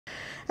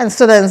And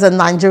students in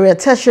Nigeria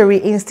tertiary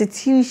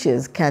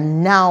institutions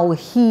can now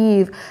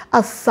heave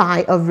a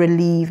sigh of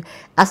relief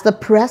as the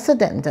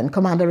President and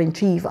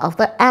Commander-in-Chief of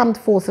the Armed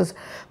Forces,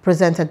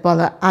 President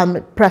Bola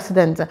Ahmed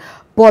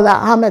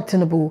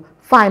Tinubu,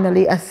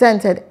 finally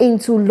assented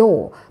into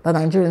law the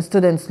Nigerian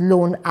Students'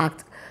 Loan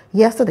Act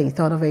yesterday,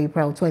 3rd of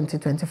April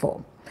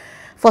 2024.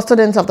 For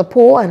students of the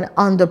poor and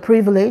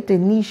underprivileged, the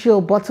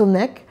initial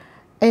bottleneck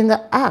in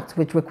the act,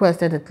 which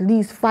requested at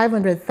least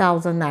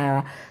 500,000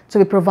 naira to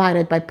be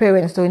provided by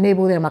parents to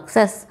enable them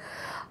access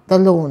the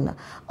loan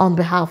on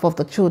behalf of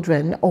the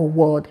children or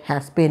ward,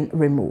 has been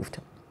removed.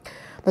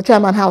 The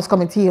Chairman House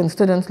Committee on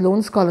Students'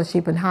 Loan,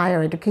 Scholarship and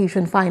Higher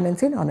Education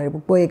Financing,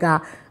 Honorable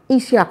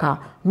Isiaka,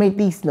 made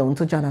this known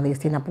to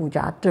journalists in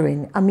Abuja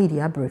during a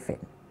media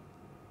briefing.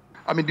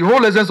 I mean, the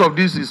whole essence of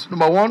this is,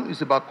 number one,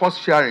 is about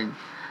cost sharing.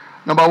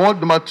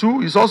 Number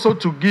two is also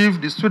to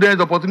give the students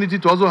the opportunity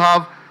to also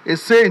have a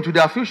say into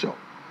their future.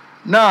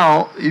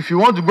 Now, if you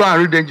want to go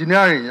and read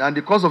engineering and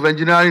the cost of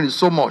engineering is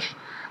so much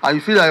and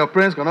you feel that your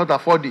parents cannot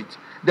afford it,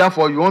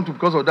 therefore you want to,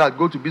 because of that,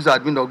 go to business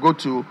admin or go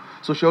to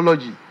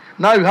sociology.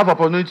 Now you have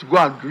opportunity to go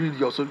and read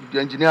the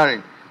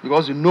engineering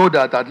because you know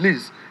that at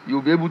least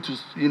you'll be able to,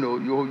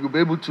 you'll be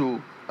able to,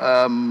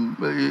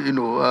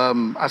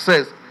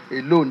 assess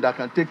a loan that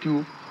can take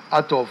you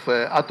out of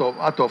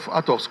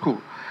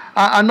school,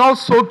 and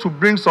also to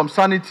bring some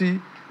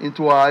sanity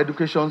into our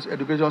education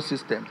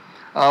system.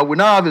 We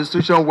now have a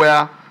situation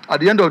where, at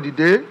the end of the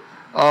day,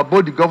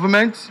 both the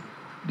government,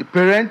 the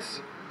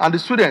parents, and the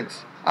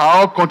students are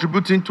all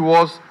contributing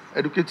towards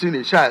educating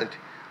a child.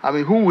 I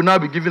mean, who will now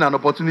be given an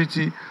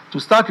opportunity to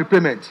start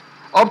repayment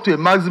up to a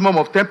maximum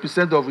of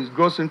 10% of his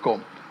gross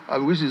income,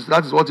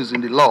 that is what is in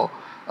the law,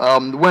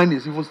 when he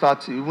even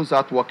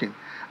start working.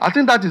 I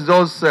think that is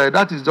just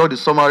the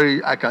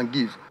summary I can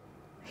give.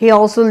 He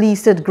also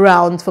listed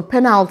grounds for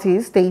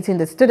penalties, stating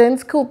that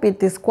students could be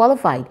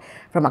disqualified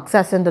from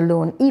accessing the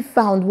loan if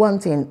found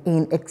wanting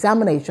in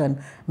examination,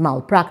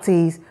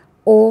 malpractice,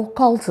 or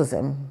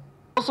cultism.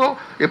 Also,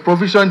 a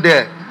provision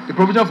there, a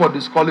provision for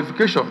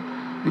disqualification.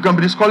 You can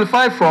be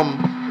disqualified from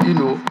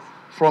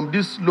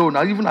this loan,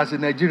 even as a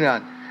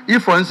Nigerian.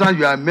 If, for instance,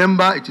 you are a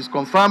member, it is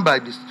confirmed by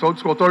the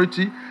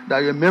authority that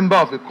you're a member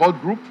of a cult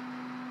group.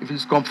 If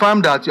it's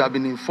confirmed that you have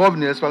been involved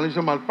in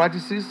explanation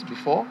malpractices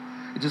before,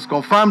 it is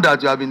confirmed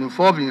that you have been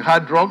involved in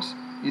hard drugs,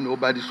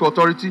 by the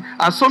authority,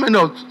 and some of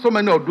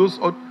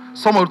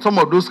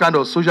those kind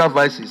of social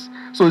vices.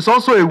 So it's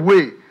also a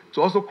way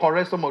to also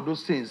correct some of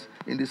those things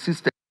in the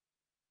system.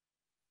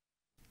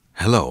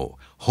 Hello,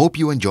 hope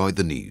you enjoyed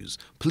the news.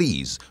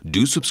 Please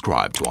do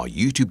subscribe to our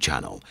YouTube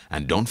channel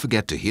and don't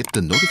forget to hit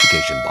the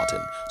notification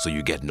button so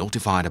you get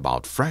notified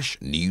about fresh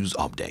news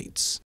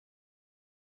updates.